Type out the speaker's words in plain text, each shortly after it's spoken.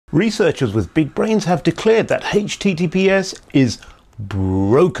Researchers with big brains have declared that HTTPS is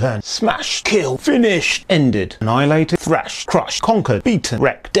broken, smashed, killed, finished, ended, annihilated, thrashed, crushed, conquered, beaten,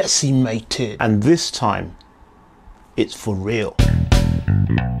 wrecked, decimated. And this time, it's for real.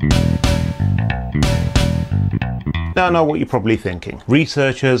 Now I know what you're probably thinking.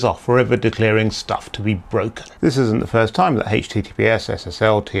 Researchers are forever declaring stuff to be broken. This isn't the first time that HTTPS,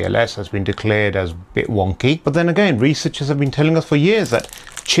 SSL, TLS has been declared as a bit wonky. But then again, researchers have been telling us for years that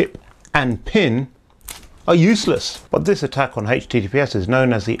chip and pin are useless. But this attack on HTTPS is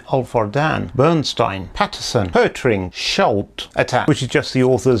known as the Alfardan, Bernstein, Patterson, Hertring, Schult attack, which is just the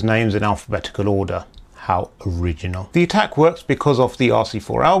authors' names in alphabetical order. How original. The attack works because of the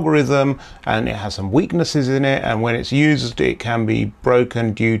RC4 algorithm, and it has some weaknesses in it, and when it's used it can be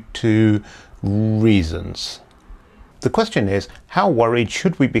broken due to reasons. The question is, how worried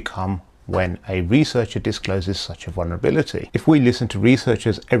should we become when a researcher discloses such a vulnerability? If we listened to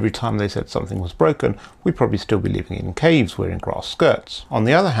researchers every time they said something was broken, we'd probably still be living in caves wearing grass skirts. On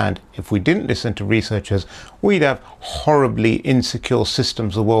the other hand, if we didn't listen to researchers, we'd have horribly insecure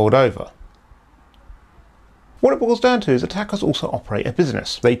systems the world over. What it boils down to is attackers also operate a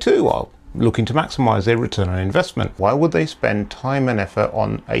business. They too are looking to maximize their return on investment. Why would they spend time and effort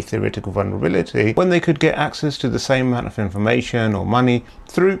on a theoretical vulnerability when they could get access to the same amount of information or money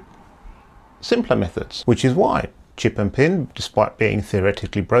through simpler methods? Which is why chip and pin, despite being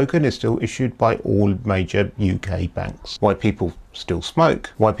theoretically broken, is still issued by all major UK banks. Why people still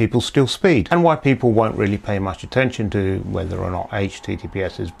smoke, why people still speed, and why people won't really pay much attention to whether or not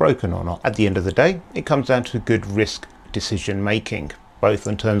HTTPS is broken or not. At the end of the day, it comes down to good risk decision making, both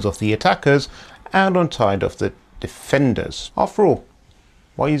in terms of the attackers and on side of the defenders. After all,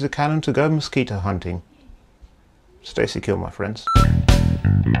 why use a cannon to go mosquito hunting? Stay secure, my friends.